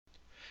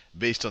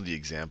based on the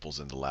examples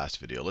in the last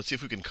video. Let's see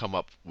if we can come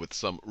up with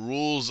some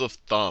rules of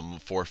thumb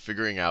for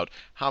figuring out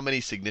how many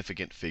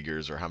significant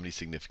figures or how many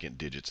significant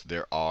digits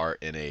there are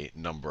in a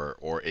number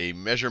or a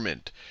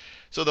measurement.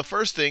 So the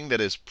first thing that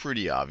is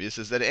pretty obvious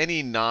is that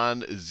any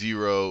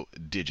non-zero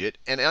digit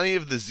and any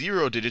of the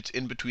 0 digits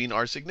in between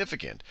are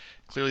significant.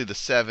 Clearly the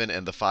 7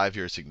 and the 5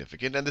 here are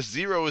significant, and the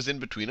 0 is in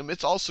between them.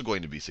 It's also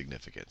going to be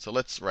significant. So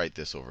let's write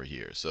this over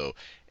here. So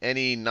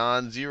any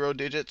non-zero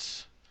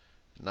digits,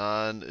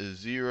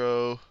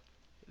 non-zero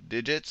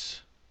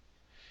digits,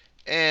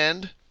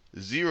 and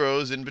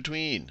zeros in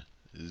between.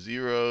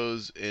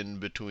 Zeros in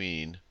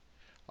between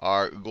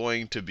are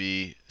going to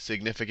be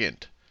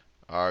significant.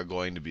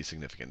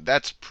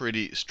 That's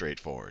pretty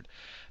straightforward.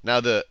 Now,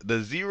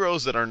 the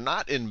zeros that are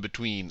not in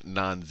between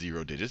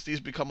non-zero digits, these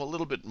become a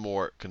little bit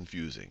more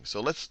confusing. So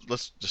let's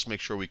just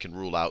make sure we can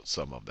rule out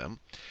some of them.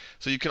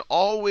 So you can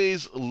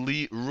always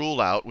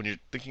rule out, when you're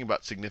thinking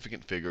about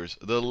significant figures,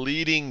 the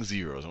leading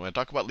zeros. And when I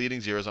talk about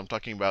leading zeros, I'm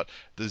talking about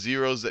the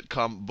zeros that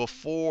come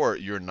before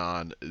your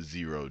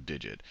non-zero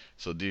digit.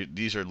 So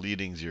these are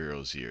leading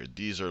zeros here.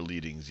 These are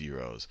leading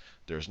zeros.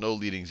 There's no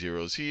leading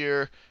zeros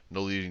here,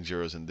 no leading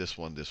zeros in this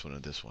one,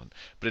 and this one.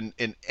 But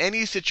in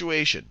any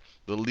situation,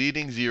 the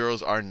leading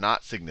zeros are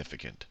not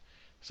significant.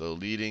 So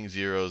leading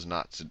zeros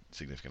not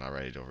significant. I'll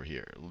write it over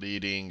here.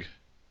 Leading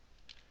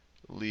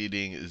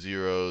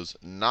zeros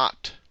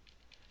not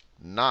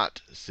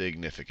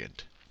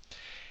significant.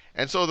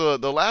 And so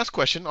the last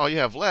question, all you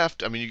have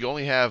left, I mean, you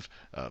only have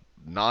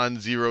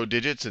non-zero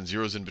digits and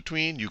zeros in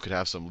between. You could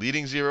have some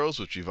leading zeros,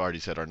 which we've already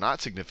said are not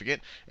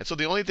significant. And so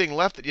the only thing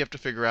left that you have to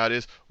figure out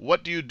is,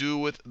 what do you do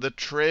with the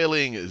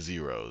trailing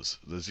zeros?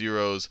 The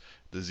zeros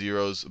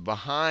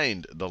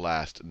behind the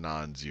last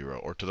non-zero,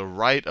 or to the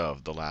right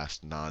of the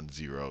last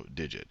non-zero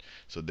digit.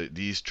 So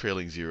these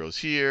trailing zeros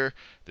here,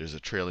 there's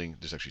actually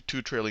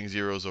 2 trailing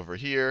zeros over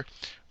here,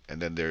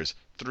 and then there's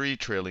 3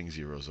 trailing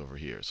zeros over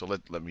here. So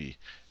let me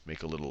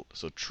make a little,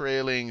 so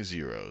trailing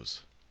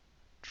zeros.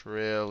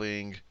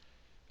 Trailing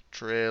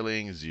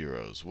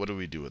zeros. What do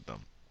we do with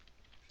them?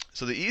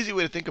 So the easy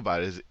way to think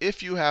about it is,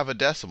 if you have a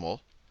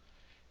decimal,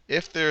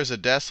 if there's a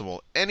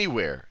decimal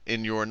anywhere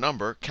in your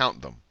number,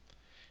 count them.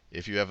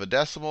 If you have a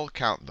decimal,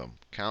 count them.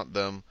 Count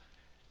them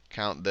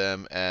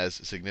as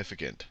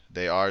significant.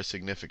 They are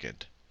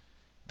significant.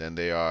 Then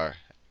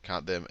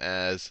count them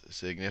as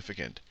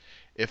significant.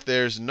 If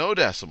there's no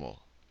decimal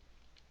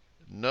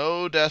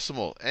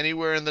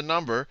anywhere in the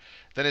number,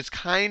 then it's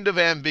kind of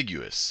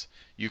ambiguous.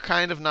 You're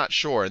kind of not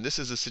sure, and this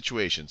is a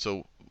situation.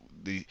 So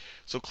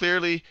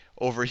clearly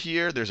over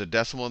here there's a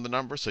decimal in the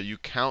number, so you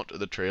count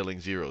the trailing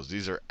zeros.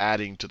 These are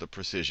adding to the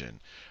precision.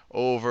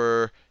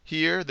 Over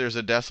here there's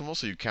a decimal,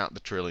 so you count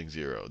the trailing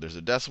zero. There's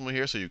a decimal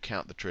here, so you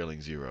count the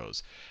trailing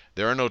zeros.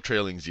 There are no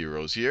trailing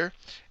zeros here.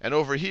 And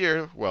over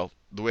here, well,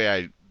 the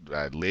way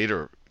I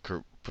later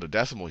put a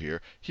decimal here,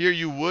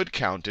 you would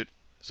count it.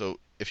 So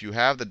if you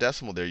have the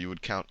decimal there, you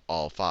would count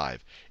all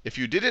 5. If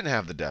you didn't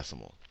have the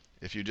decimal,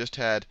 if you just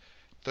had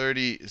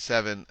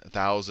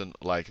 37,000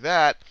 like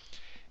that,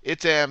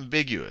 it's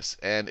ambiguous.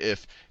 And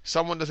if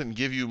someone doesn't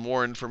give you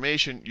more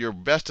information, your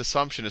best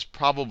assumption is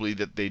probably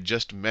that they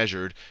just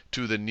measured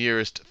to the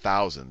nearest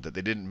 1,000, that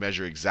they didn't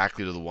measure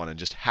exactly to the 1 and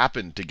just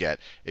happened to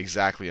get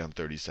exactly on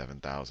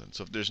 37,000.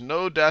 So if there's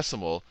no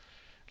decimal,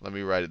 let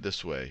me write it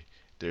this way.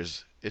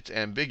 It's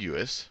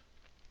ambiguous.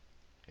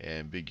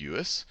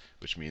 Ambiguous,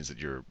 which means that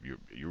you're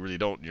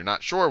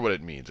not sure what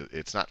it means.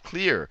 It's not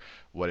clear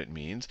what it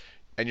means,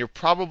 and you're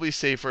probably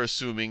safer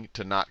assuming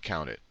to not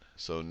count it.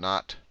 So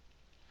not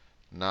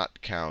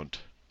count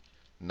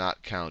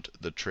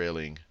the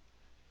trailing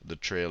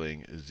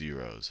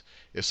zeros.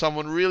 If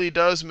someone really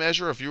does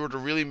measure, if you were to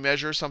really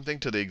measure something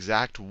to the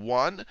exact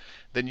 1,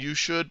 then you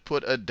should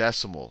put a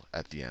decimal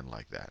at the end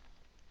like that.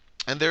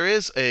 And there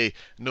is a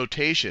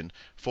notation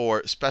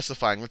for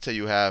specifying. Let's say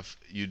you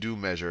do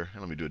measure,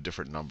 and let me do a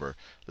different number.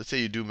 Let's say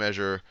you do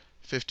measure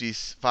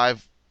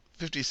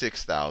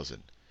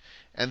 56,000.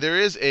 And there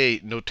is a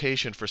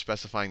notation for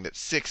specifying that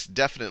 6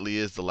 definitely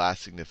is the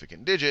last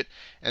significant digit.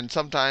 And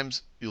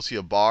sometimes you'll see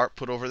a bar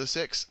put over the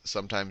 6.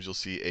 Sometimes you'll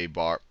see a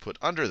bar put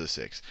under the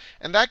 6.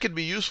 And that could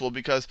be useful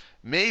because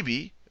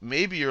maybe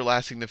your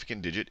last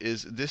significant digit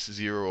is this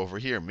 0 over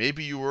here.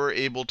 Maybe you were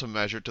able to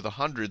measure to the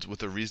hundreds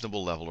with a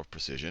reasonable level of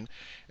precision.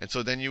 And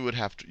so then you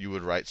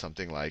would write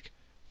something like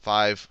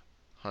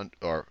 500,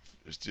 or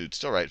you'd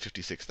still write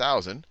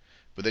 56,000.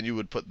 But then you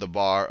would put the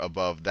bar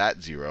above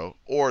that 0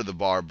 or the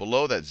bar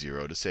below that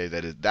 0 to say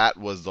that that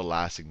was the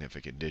last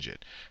significant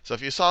digit. So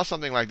if you saw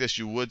something like this,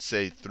 you would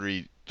say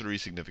three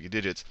significant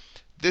digits.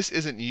 This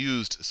isn't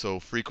used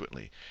so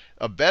frequently.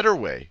 A better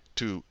way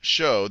to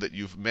show that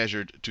you've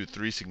measured to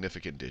 3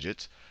 significant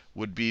digits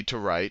would be to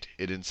write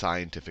it in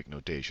scientific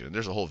notation. And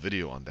there's a whole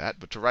video on that.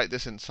 But to write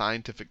this in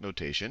scientific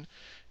notation,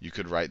 you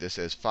could write this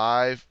as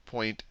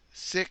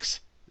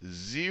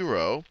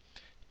 5.60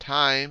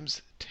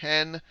 times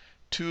 10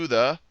 to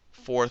the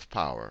 4th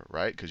power,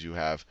 right? Because you'll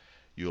have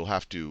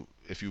to,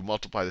 if you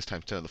multiply this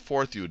times 10 to the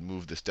 4th, you would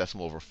move this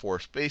decimal over 4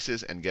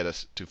 spaces and get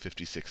us to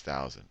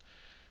 56,000.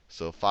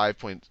 So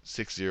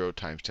 5.60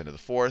 times 10 to the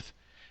fourth.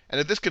 And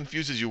if this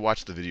confuses you,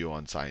 watch the video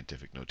on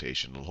scientific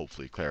notation. It'll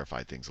hopefully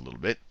clarify things a little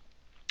bit.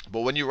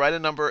 But when you write a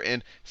number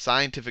in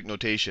scientific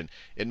notation,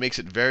 it makes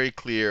it very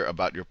clear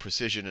about your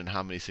precision and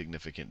how many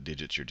significant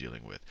digits you're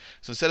dealing with.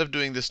 So instead of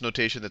doing this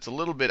notation that's a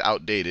little bit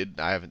outdated,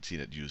 I haven't seen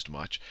it used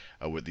much,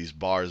 with these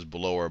bars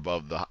below or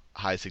above the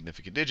high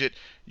significant digit,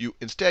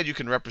 instead you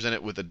can represent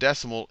it with a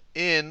decimal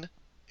in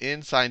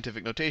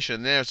scientific notation.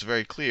 And there it's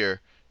very clear.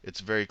 It's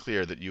very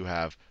clear that you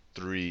have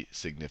 3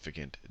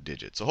 significant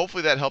digits. So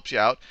hopefully that helps you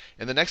out.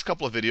 In the next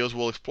couple of videos,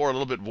 we'll explore a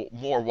little bit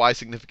more why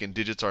significant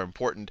digits are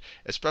important,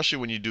 especially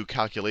when you do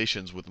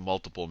calculations with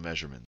multiple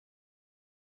measurements.